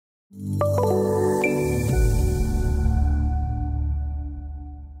In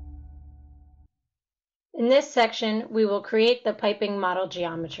this section, we will create the piping model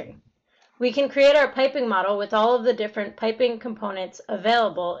geometry. We can create our piping model with all of the different piping components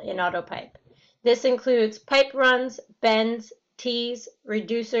available in AutoPIPE. This includes pipe runs, bends, tees,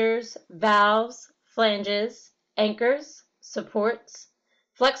 reducers, valves, flanges, anchors, supports,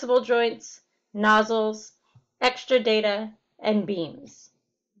 flexible joints, nozzles, extra data, and beams.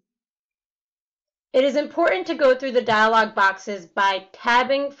 It is important to go through the dialog boxes by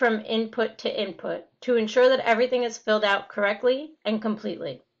tabbing from input to input to ensure that everything is filled out correctly and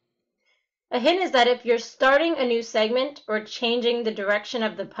completely. A hint is that if you're starting a new segment or changing the direction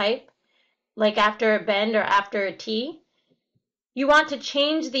of the pipe, like after a bend or after a tee, you want to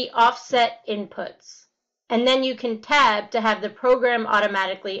change the offset inputs, and then you can tab to have the program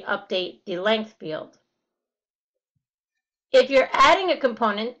automatically update the length field. If you're adding a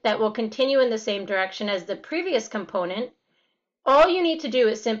component that will continue in the same direction as the previous component, all you need to do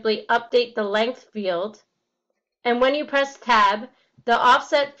is simply update the length field, and when you press tab, the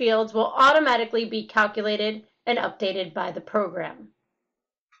offset fields will automatically be calculated and updated by the program.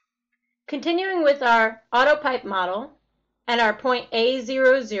 Continuing with our AutoPIPE model and our point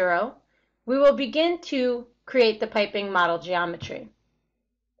A00, we will begin to create the piping model geometry.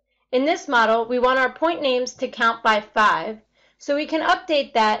 In this model, we want our point names to count by 5, so we can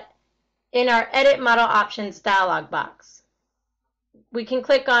update that in our Edit Model Options dialog box. We can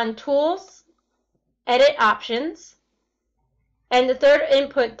click on Tools, Edit Options, and the third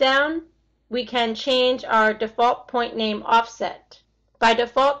input down, we can change our default point name offset. By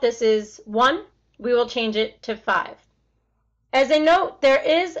default, this is 1. We will change it to 5. As a note, there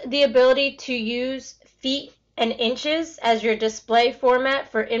is the ability to use feet and inches as your display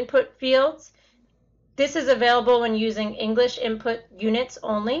format for input fields. This is available when using English input units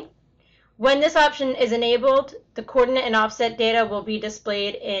only. When this option is enabled, the coordinate and offset data will be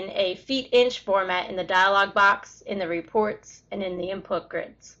displayed in a feet-inch format in the dialog box, in the reports, and in the input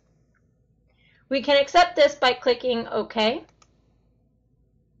grids. We can accept this by clicking OK.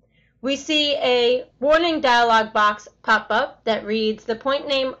 We see a warning dialog box pop up that reads, "The point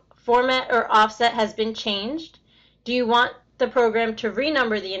name format or offset has been changed. Do you want the program to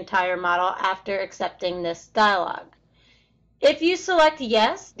renumber the entire model after accepting this dialog?" If you select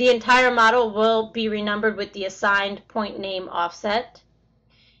yes, the entire model will be renumbered with the assigned point name offset.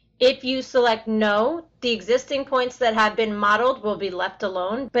 If you select no, the existing points that have been modeled will be left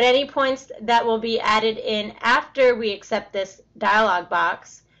alone, but any points that will be added in after we accept this dialog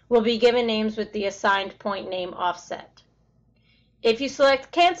box will be given names with the assigned point name offset. If you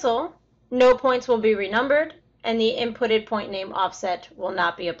select cancel, no points will be renumbered, and the inputted point name offset will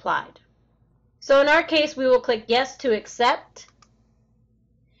not be applied. So in our case, we will click yes to accept.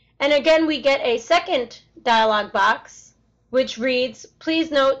 And again, we get a second dialog box, which reads, "Please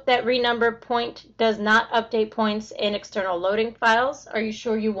note that renumber point does not update points in external loading files. Are you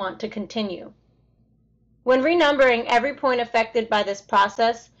sure you want to continue?" When renumbering, every point affected by this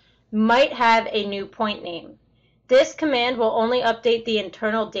process might have a new point name. This command will only update the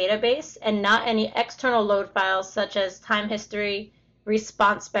internal database and not any external load files such as time history,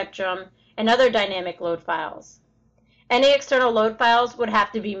 response spectrum, and other dynamic load files. Any external load files would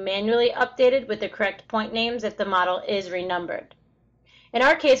have to be manually updated with the correct point names if the model is renumbered. In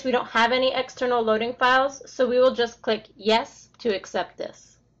our case, we don't have any external loading files, so we will just click yes to accept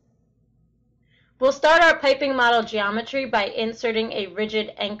this. We'll start our piping model geometry by inserting a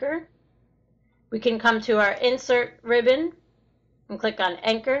rigid anchor. We can come to our Insert ribbon and click on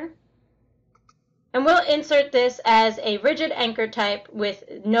Anchor. And we'll insert this as a rigid anchor type with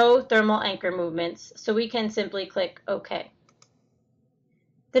no thermal anchor movements, so we can simply click OK.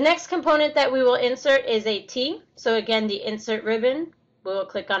 The next component that we will insert is a T. So again, the Insert ribbon, we will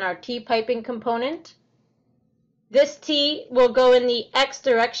click on our T piping component. This T will go in the X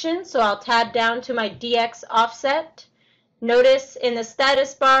direction, so I'll tab down to my DX offset. Notice in the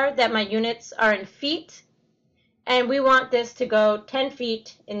status bar that my units are in feet, and we want this to go 10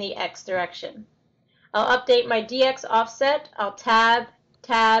 feet in the X direction. I'll update my DX offset. I'll tab,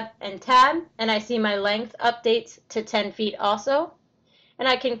 tab, and tab, and I see my length updates to 10 feet also. And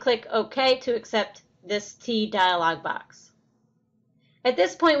I can click OK to accept this T dialog box. At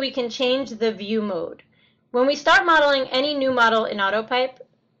this point, we can change the view mode. When we start modeling any new model in AutoPIPE,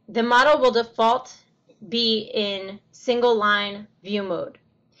 the model will default be in single line view mode.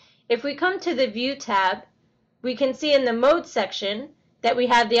 If we come to the View tab, we can see in the Mode section that we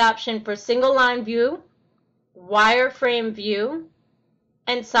have the option for single line view, wireframe view,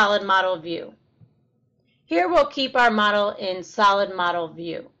 and solid model view. Here we'll keep our model in solid model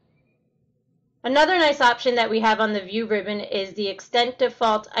view. Another nice option that we have on the view ribbon is the Extent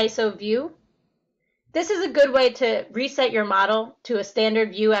Default ISO View. This is a good way to reset your model to a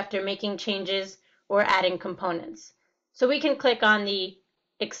standard view after making changes or adding components. So we can click on the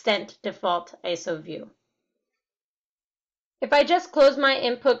Extent Default ISO View. If I just close my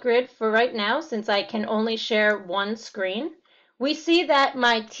input grid for right now, since I can only share one screen, we see that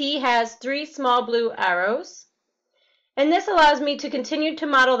my T has 3 small blue arrows. And this allows me to continue to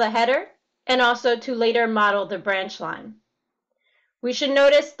model the header and also to later model the branch line. We should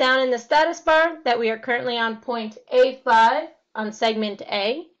notice down in the status bar that we are currently on point A5 on segment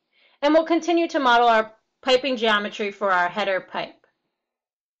A, and we'll continue to model our piping geometry for our header pipe.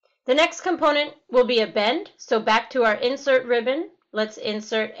 The next component will be a bend, so back to our insert ribbon, let's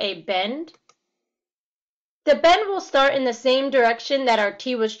insert a bend. The bend will start in the same direction that our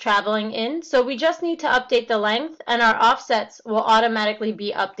T was traveling in, so we just need to update the length and our offsets will automatically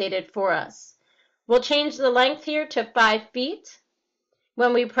be updated for us. We'll change the length here to 5 feet.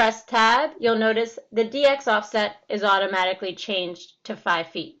 When we press Tab, you'll notice the DX offset is automatically changed to 5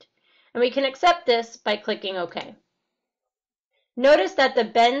 feet. And we can accept this by clicking OK. Notice that the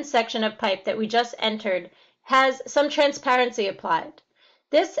bend section of pipe that we just entered has some transparency applied.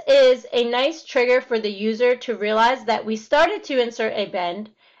 This is a nice trigger for the user to realize that we started to insert a bend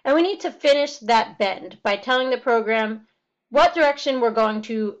and we need to finish that bend by telling the program what direction we're going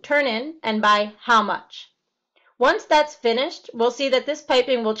to turn in and by how much. Once that's finished, we'll see that this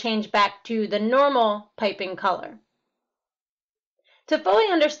piping will change back to the normal piping color. To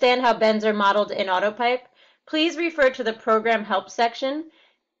fully understand how bends are modeled in AutoPIPE, please refer to the Program Help section,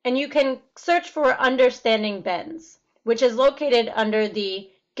 and you can search for Understanding Bends, which is located under the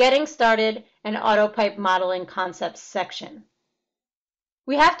Getting Started and AutoPIPE Modeling Concepts section.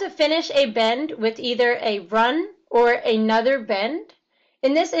 We have to finish a bend with either a run or another bend.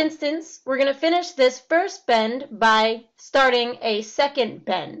 In this instance, we're going to finish this first bend by starting a second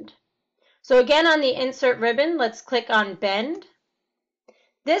bend. So again, on the Insert ribbon, let's click on Bend.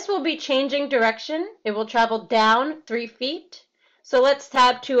 This will be changing direction. It will travel down 3 feet. So let's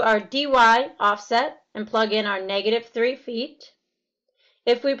tab to our DY offset and plug in our -3 feet.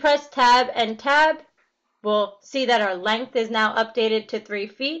 If we press Tab and Tab, we'll see that our length is now updated to 3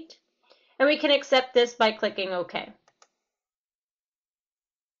 feet, and we can accept this by clicking OK.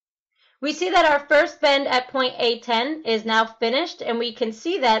 We see that our first bend at point A10 is now finished, and we can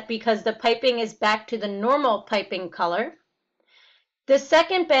see that because the piping is back to the normal piping color. The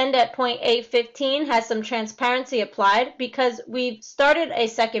second bend at point A15 has some transparency applied because we've started a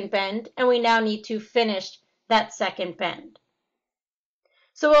second bend and we now need to finish that second bend.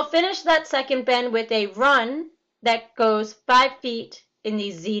 So we'll finish that second bend with a run that goes 5 feet in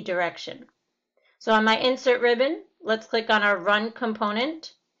the Z direction. So on my insert ribbon, let's click on our run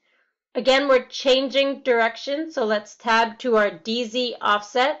component. Again, we're changing direction, so let's tab to our DZ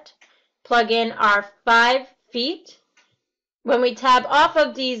offset, plug in our 5 feet. When we tab off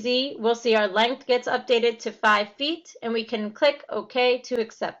of DZ, we'll see our length gets updated to 5 feet, and we can click OK to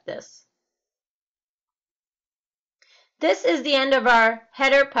accept this. This is the end of our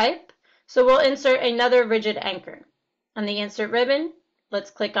header pipe, so we'll insert another rigid anchor. On the Insert ribbon, let's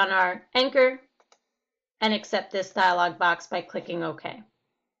click on our anchor and accept this dialog box by clicking OK.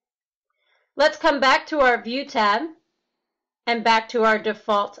 Let's come back to our View tab and back to our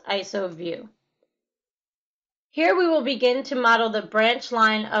default ISO view. Here we will begin to model the branch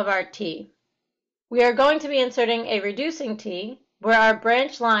line of our T. We are going to be inserting a reducing T where our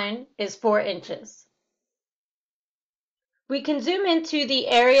branch line is 4 inches. We can zoom into the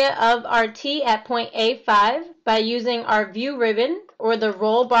area of our T at point A5 by using our View ribbon or the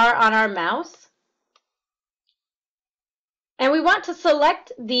roll bar on our mouse. And we want to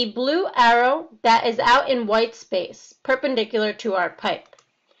select the blue arrow that is out in white space, perpendicular to our pipe.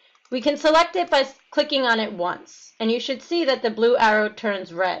 We can select it by clicking on it once, and you should see that the blue arrow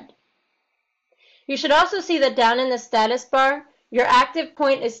turns red. You should also see that down in the status bar, your active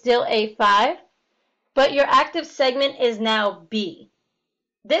point is still A5, but your active segment is now B.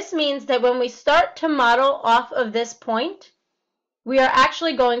 This means that when we start to model off of this point, we are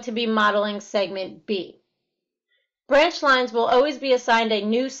actually going to be modeling segment B. Branch lines will always be assigned a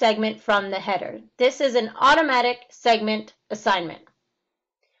new segment from the header. This is an automatic segment assignment.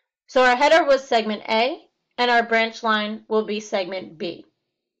 So our header was segment A, and our branch line will be segment B.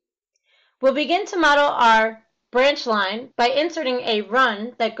 We'll begin to model our branch line by inserting a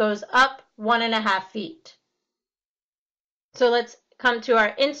run that goes up 1.5 feet. So let's come to our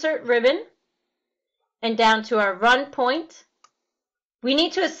Insert ribbon and down to our run point. We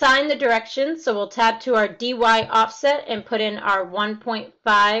need to assign the direction, so we'll tab to our DY offset and put in our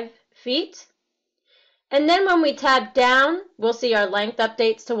 1.5 feet. And then when we tab down, we'll see our length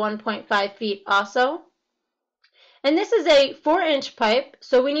updates to 1.5 feet also. And this is a 4-inch pipe,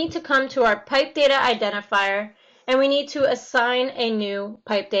 so we need to come to our pipe data identifier and we need to assign a new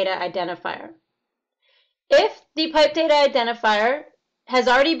pipe data identifier. If the pipe data identifier has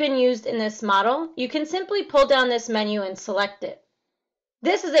already been used in this model, you can simply pull down this menu and select it.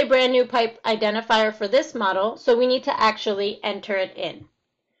 This is a brand new pipe identifier for this model, so we need to actually enter it in.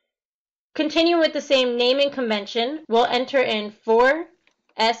 Continue with the same naming convention, we'll enter in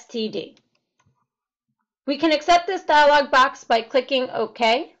 4STD. We can accept this dialog box by clicking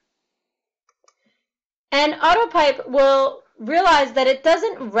OK. And AutoPIPE will realize that it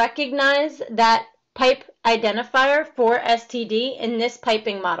doesn't recognize that pipe identifier for STD in this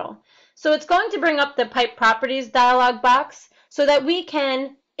piping model. So it's going to bring up the pipe properties dialog box so that we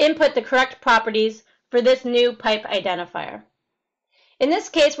can input the correct properties for this new pipe identifier. In this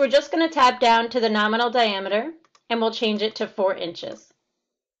case, we're just going to tab down to the nominal diameter and we'll change it to 4 inches.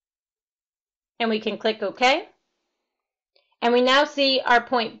 And we can click OK. And we now see our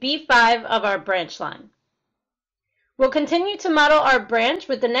point B5 of our branch line. We'll continue to model our branch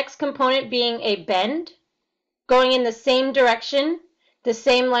with the next component being a bend, going in the same direction, the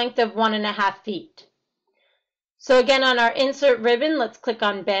same length of 1.5 feet. So again, on our insert ribbon, let's click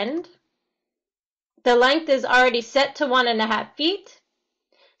on bend. The length is already set to 1.5 feet,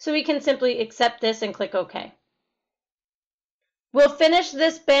 so we can simply accept this and click OK. We'll finish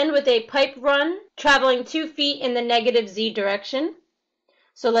this bend with a pipe run, traveling 2 feet in the negative Z direction.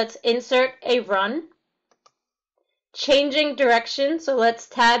 So let's insert a run. Changing direction, so let's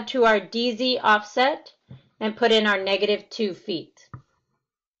tab to our DZ offset and put in our -2 feet.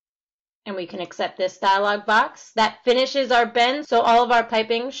 And we can accept this dialog box. That finishes our bend, so all of our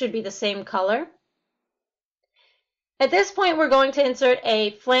piping should be the same color. At this point, we're going to insert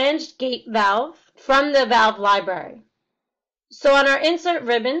a flanged gate valve from the valve library. So on our insert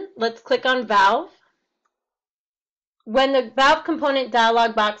ribbon, let's click on valve. When the valve component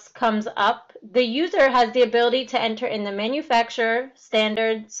dialog box comes up, the user has the ability to enter in the manufacturer,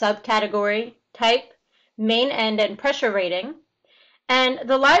 standard, subcategory, type, main end, and pressure rating, and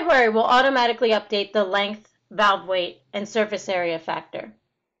the library will automatically update the length, valve weight, and surface area factor.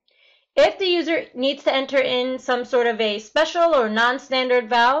 If the user needs to enter in some sort of a special or non-standard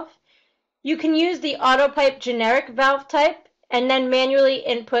valve, you can use the AutoPIPE generic valve type and then manually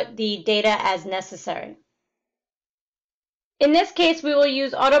input the data as necessary. In this case, we will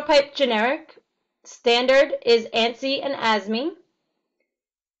use AutoPIPE generic. Standard is ANSI and ASME.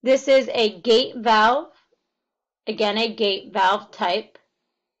 This is a gate valve, again a gate valve type.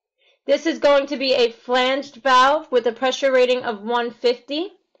 This is going to be a flanged valve with a pressure rating of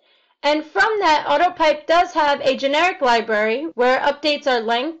 150. And from that, AutoPIPE does have a generic library where it updates our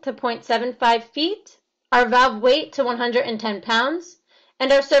length to 0.75 feet, our valve weight to 110 pounds,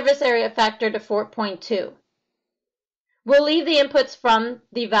 and our surface area factor to 4.2. We'll leave the inputs from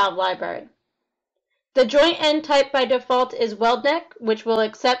the valve library. The joint end type by default is weld neck, which we'll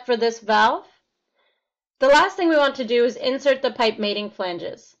accept for this valve. The last thing we want to do is insert the pipe mating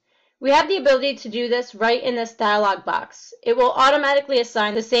flanges. We have the ability to do this right in this dialog box. It will automatically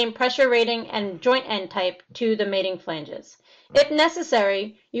assign the same pressure rating and joint end type to the mating flanges. If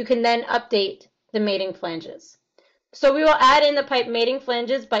necessary, you can then update the mating flanges. So we will add in the pipe mating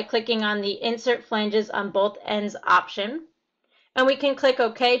flanges by clicking on the Insert Flanges on Both Ends option, and we can click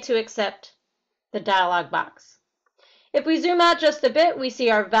OK to accept the dialog box. If we zoom out just a bit, we see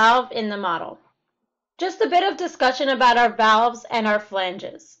our valve in the model. Just a bit of discussion about our valves and our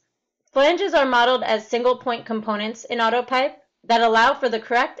flanges. Flanges are modeled as single point components in AutoPIPE that allow for the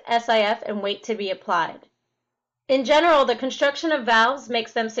correct SIF and weight to be applied. In general, the construction of valves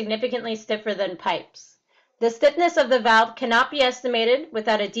makes them significantly stiffer than pipes. The stiffness of the valve cannot be estimated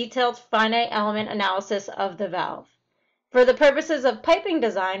without a detailed finite element analysis of the valve. For the purposes of piping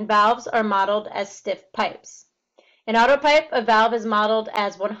design, valves are modeled as stiff pipes. In AutoPIPE, a valve is modeled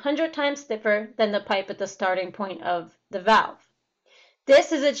as 100 times stiffer than the pipe at the starting point of the valve.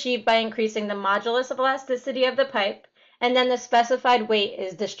 This is achieved by increasing the modulus of elasticity of the pipe, and then the specified weight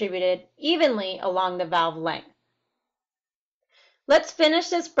is distributed evenly along the valve length. Let's finish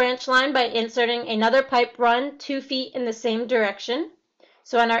this branch line by inserting another pipe run 2 feet in the same direction.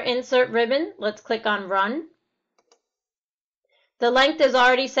 So on our insert ribbon, let's click on Run. The length is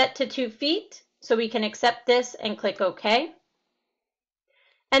already set to 2 feet, so we can accept this and click OK.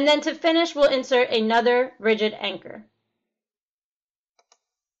 And then to finish, we'll insert another rigid anchor.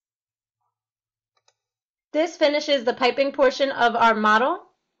 This finishes the piping portion of our model.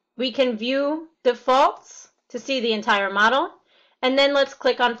 We can view defaults to see the entire model. And then let's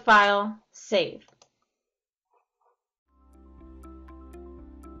click on File, Save.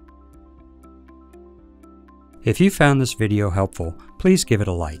 If you found this video helpful, please give it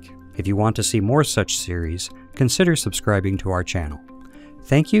a like. If you want to see more such series, consider subscribing to our channel.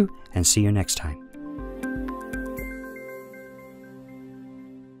 Thank you, and see you next time.